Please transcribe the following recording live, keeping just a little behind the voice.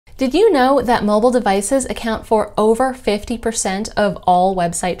Did you know that mobile devices account for over 50% of all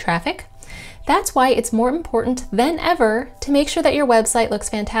website traffic? That's why it's more important than ever to make sure that your website looks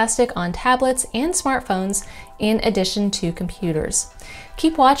fantastic on tablets and smartphones in addition to computers.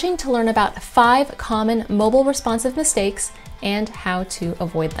 Keep watching to learn about 5 common mobile responsive mistakes and how to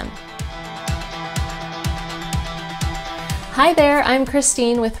avoid them. Hi there, I'm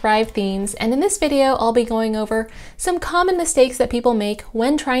Christine with Thrive Themes, and in this video I'll be going over some common mistakes that people make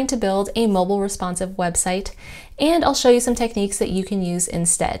when trying to build a mobile responsive website, and I'll show you some techniques that you can use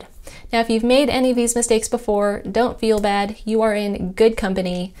instead. Now, if you've made any of these mistakes before, don't feel bad. You are in good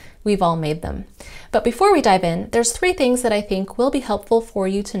company. We've all made them. But before we dive in, there's 3 things that I think will be helpful for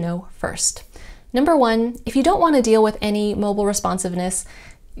you to know first. Number 1, if you don't want to deal with any mobile responsiveness,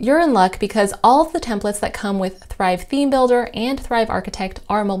 you're in luck because all of the templates that come with Thrive Theme Builder and Thrive Architect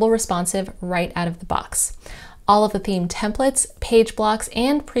are mobile responsive right out of the box. All of the theme templates, page blocks,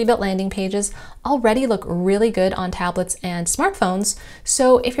 and pre-built landing pages already look really good on tablets and smartphones,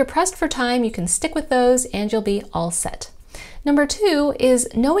 so if you're pressed for time, you can stick with those and you'll be all set. Number 2 is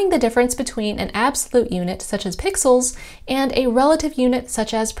knowing the difference between an absolute unit, such as pixels, and a relative unit,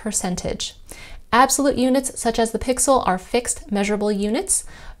 such as percentage. Absolute units, such as the pixel, are fixed measurable units.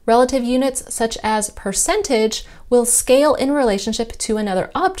 Relative units, such as percentage, will scale in relationship to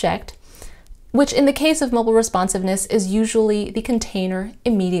another object, which in the case of mobile responsiveness is usually the container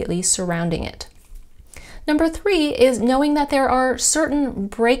immediately surrounding it. Number 3 is knowing that there are certain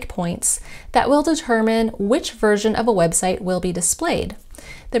breakpoints that will determine which version of a website will be displayed.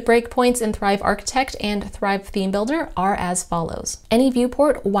 The breakpoints in Thrive Architect and Thrive Theme Builder are as follows. Any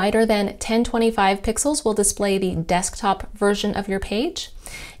viewport wider than 1025 pixels will display the desktop version of your page.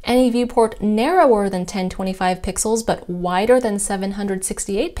 Any viewport narrower than 1025 pixels but wider than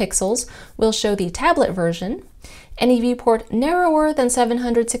 768 pixels will show the tablet version. Any viewport narrower than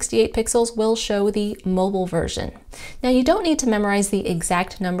 768 pixels will show the mobile version. Now, you don't need to memorize the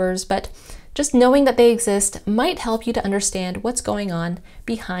exact numbers, but just knowing that they exist might help you to understand what's going on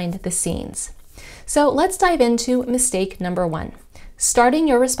behind the scenes. So let's dive into mistake number 1, starting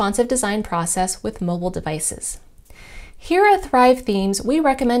your responsive design process with mobile devices. Here at Thrive Themes, we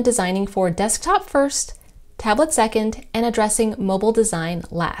recommend designing for desktop first, tablet second, and addressing mobile design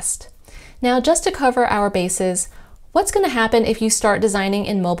last. Now, just to cover our bases, what's going to happen if you start designing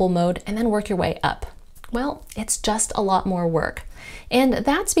in mobile mode and then work your way up? Well, it's just a lot more work. And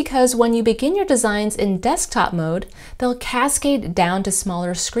that's because when you begin your designs in desktop mode, they'll cascade down to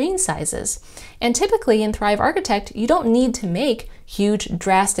smaller screen sizes. And typically in Thrive Architect, you don't need to make huge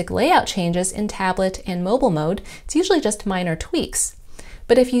drastic layout changes in tablet and mobile mode. It's usually just minor tweaks.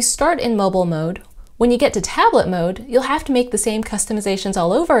 But if you start in mobile mode, when you get to tablet mode, you'll have to make the same customizations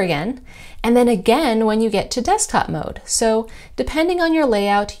all over again, and then again when you get to desktop mode. So depending on your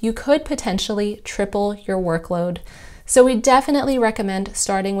layout, you could potentially triple your workload. So we definitely recommend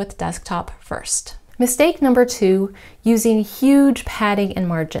starting with desktop first. Mistake number 2, using huge padding and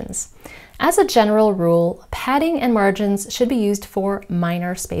margins. As a general rule, padding and margins should be used for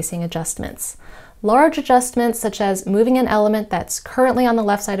minor spacing adjustments. Large adjustments, such as moving an element that's currently on the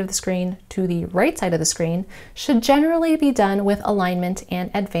left side of the screen to the right side of the screen, should generally be done with alignment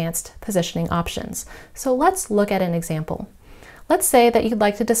and advanced positioning options. So let's look at an example. Let's say that you'd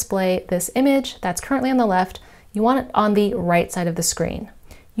like to display this image that's currently on the left. You want it on the right side of the screen.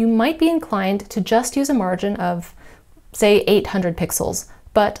 You might be inclined to just use a margin of, say, 800 pixels,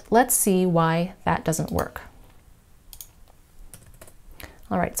 but let's see why that doesn't work.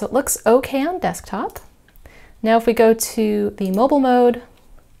 All right, so it looks okay on desktop. Now if we go to the mobile mode,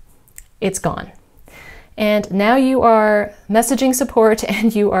 it's gone. And now you are messaging support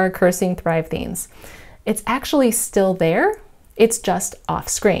and you are cursing Thrive Themes. It's actually still there, it's just off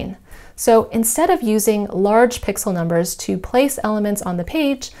screen. So instead of using large pixel numbers to place elements on the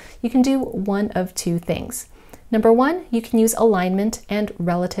page, you can do one of 2 things. Number 1, you can use alignment and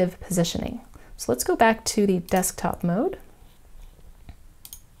relative positioning. So let's go back to the desktop mode.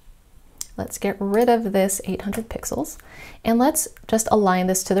 Let's get rid of this 800 pixels and let's just align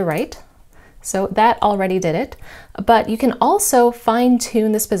this to the right. So that already did it, but you can also fine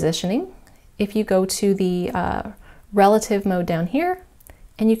tune this positioning if you go to the relative mode down here,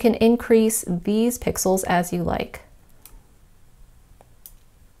 and you can increase these pixels as you like.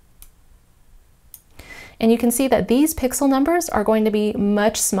 And you can see that these pixel numbers are going to be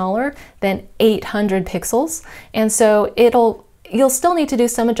much smaller than 800 pixels, and so you'll still need to do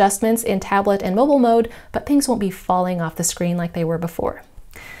some adjustments in tablet and mobile mode, but things won't be falling off the screen like they were before.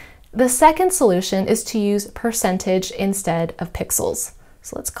 The second solution is to use percentage instead of pixels.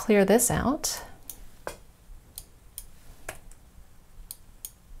 So let's clear this out.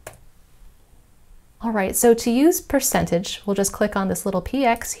 All right, so to use percentage, we'll just click on this little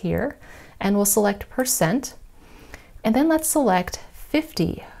PX here and we'll select %. And then let's select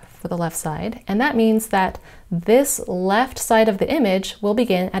 50 for the left side. And that means that this left side of the image will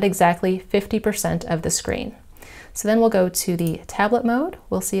begin at exactly 50% of the screen. So then we'll go to the tablet mode.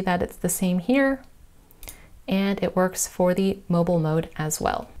 We'll see that it's the same here. And it works for the mobile mode as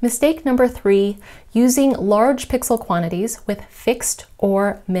well. Mistake number 3, using large pixel quantities with fixed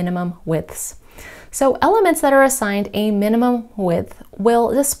or minimum widths. So elements that are assigned a minimum width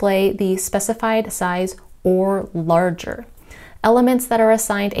will display the specified size or larger. Elements that are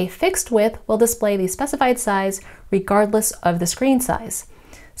assigned a fixed width will display the specified size regardless of the screen size.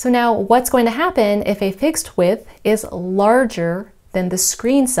 So now what's going to happen if a fixed width is larger than the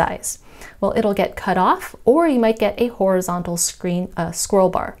screen size? Well, it'll get cut off, or you might get a horizontal scroll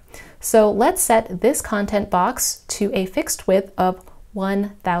bar. So let's set this content box to a fixed width of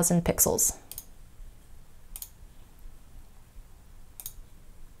 1000 pixels.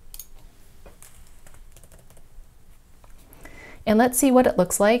 And let's see what it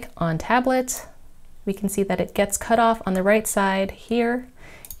looks like on tablet. We can see that it gets cut off on the right side here,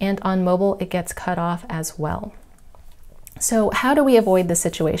 and on mobile it gets cut off as well. So how do we avoid this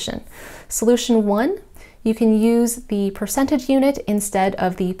situation? Solution 1, you can use the percentage unit instead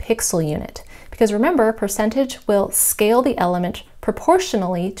of the pixel unit. Because remember, percentage will scale the element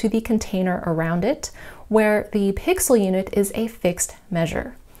proportionally to the container around it, where the pixel unit is a fixed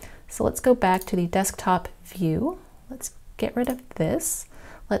measure. So let's go back to the desktop view. Let's get rid of this.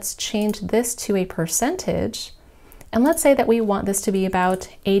 Let's change this to a percentage. And let's say that we want this to be about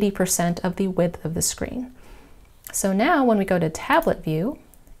 80% of the width of the screen. So now when we go to tablet view,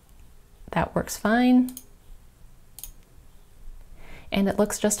 that works fine. And it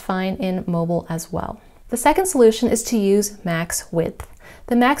looks just fine in mobile as well. The second solution is to use max width.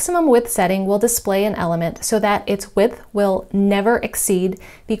 The maximum width setting will display an element so that its width will never exceed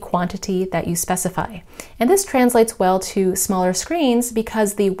the quantity that you specify. And this translates well to smaller screens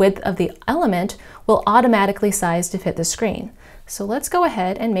because the width of the element will automatically size to fit the screen. So let's go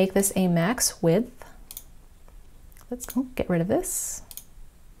ahead and make this a max width. Let's get rid of this.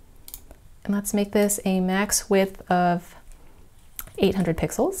 And let's make this a max width of 800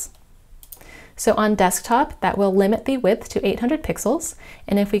 pixels. So on desktop, that will limit the width to 800 pixels.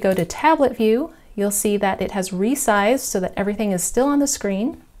 And if we go to tablet view, you'll see that it has resized so that everything is still on the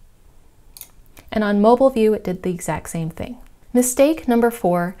screen. And on mobile view, it did the exact same thing. Mistake number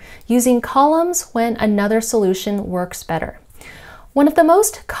 4, using columns when another solution works better. One of the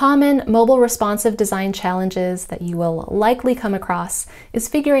most common mobile responsive design challenges that you will likely come across is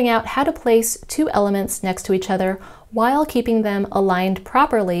figuring out how to place two elements next to each other while keeping them aligned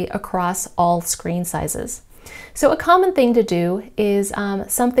properly across all screen sizes. So a common thing to do is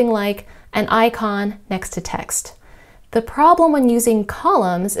something like an icon next to text. The problem when using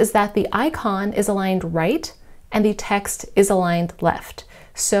columns is that the icon is aligned right and the text is aligned left.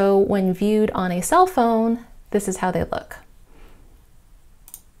 So when viewed on a cell phone, this is how they look.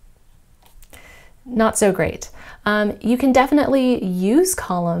 Not so great. You can definitely use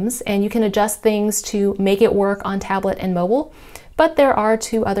columns and you can adjust things to make it work on tablet and mobile, but there are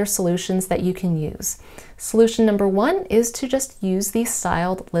two other solutions that you can use. Solution number 1 is to just use the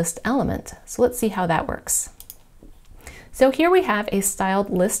styled list element. So let's see how that works. So here we have a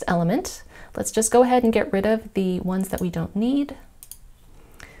styled list element. Let's just go ahead and get rid of the ones that we don't need.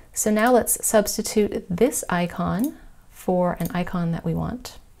 So now let's substitute this icon for an icon that we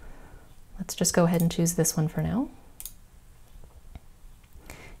want. Let's just go ahead and choose this one for now.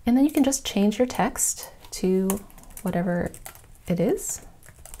 And then you can just change your text to whatever it is.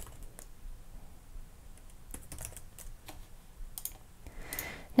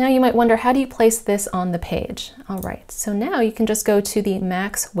 Now you might wonder, how do you place this on the page? All right, so now you can just go to the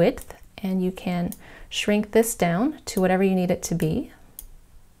max width and you can shrink this down to whatever you need it to be.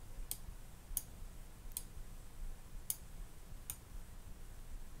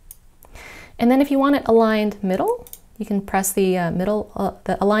 And then if you want it aligned middle, you can press the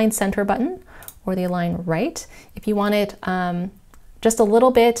the align center button or the align right. If you want it just a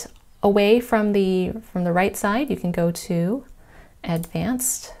little bit away from the right side, you can go to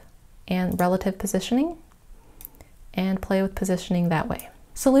advanced and relative positioning and play with positioning that way.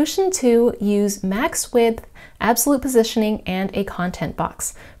 Solution 2, use max width, absolute positioning, and a content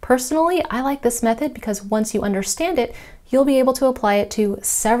box. Personally, I like this method because once you understand it, you'll be able to apply it to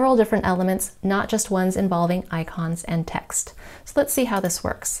several different elements, not just ones involving icons and text. So let's see how this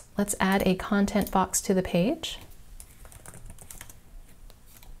works. Let's add a content box to the page.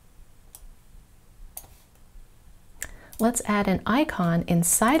 Let's add an icon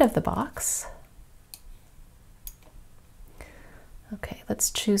inside of the box. Okay, let's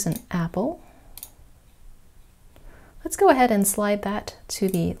choose an apple. Let's go ahead and slide that to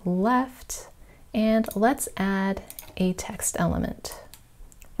the left, and let's add a text element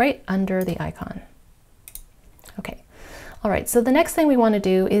right under the icon. Okay, all right, so the next thing we want to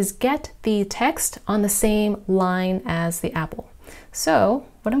do is get the text on the same line as the apple. So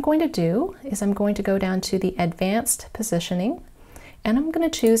what I'm going to do is I'm going to go down to the advanced positioning, and I'm going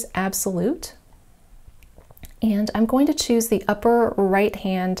to choose absolute, and I'm going to choose the upper right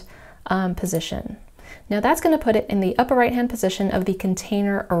hand position. Now that's going to put it in the upper right hand position of the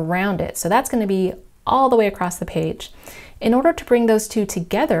container around it. So that's going to be all the way across the page. In order to bring those two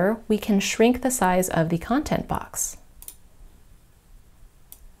together, we can shrink the size of the content box.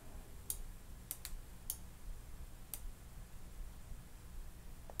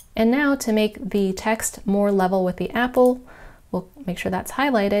 And now to make the text more level with the apple, we'll make sure that's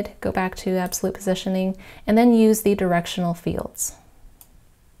highlighted, go back to absolute positioning, and then use the directional fields.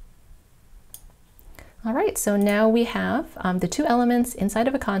 All right, so now we have the two elements inside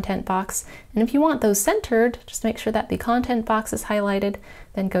of a content box. And if you want those centered, just make sure that the content box is highlighted,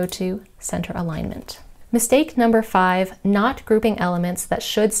 then go to center alignment. Mistake number 5, not grouping elements that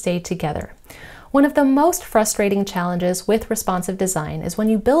should stay together. One of the most frustrating challenges with responsive design is when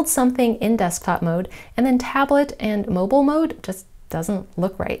you build something in desktop mode and then tablet and mobile mode just doesn't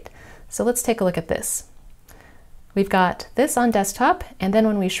look right. So let's take a look at this. We've got this on desktop, and then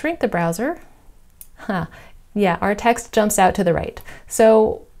when we shrink the browser, yeah, our text jumps out to the right.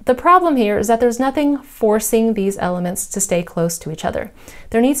 So the problem here is that there's nothing forcing these elements to stay close to each other.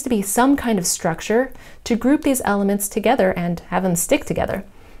 There needs to be some kind of structure to group these elements together and have them stick together.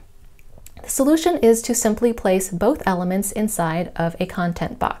 The solution is to simply place both elements inside of a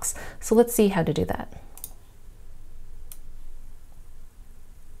content box. So let's see how to do that.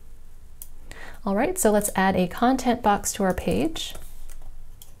 All right, so let's add a content box to our page.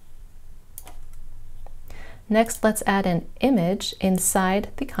 Next, let's add an image inside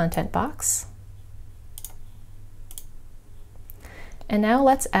the content box. And now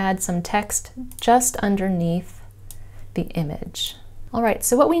let's add some text just underneath the image. All right,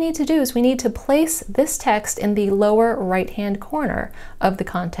 so what we need to do is we need to place this text in the lower right-hand corner of the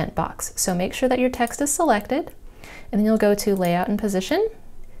content box. So make sure that your text is selected, and then you'll go to Layout and Position,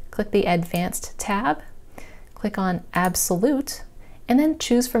 click the Advanced tab, click on Absolute, and then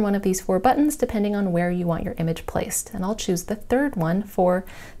choose from one of these 4 buttons depending on where you want your image placed. And I'll choose the third one for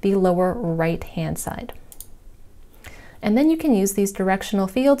the lower right-hand side. And then you can use these directional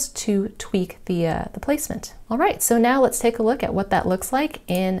fields to tweak the placement. All right, so now let's take a look at what that looks like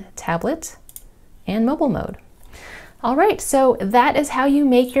in tablet and mobile mode. All right, so that is how you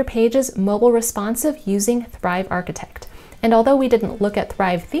make your pages mobile responsive using Thrive Architect. And although we didn't look at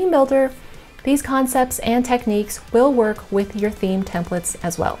Thrive Theme Builder, these concepts and techniques will work with your theme templates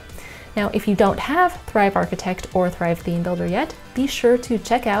as well. Now, if you don't have Thrive Architect or Thrive Theme Builder yet, be sure to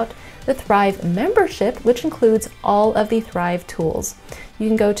check out the Thrive membership, which includes all of the Thrive tools. You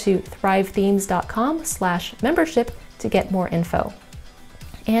can go to thrivethemes.com/membership to get more info.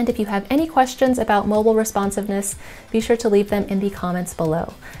 And if you have any questions about mobile responsiveness, be sure to leave them in the comments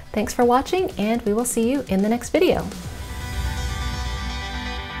below. Thanks for watching, and we will see you in the next video.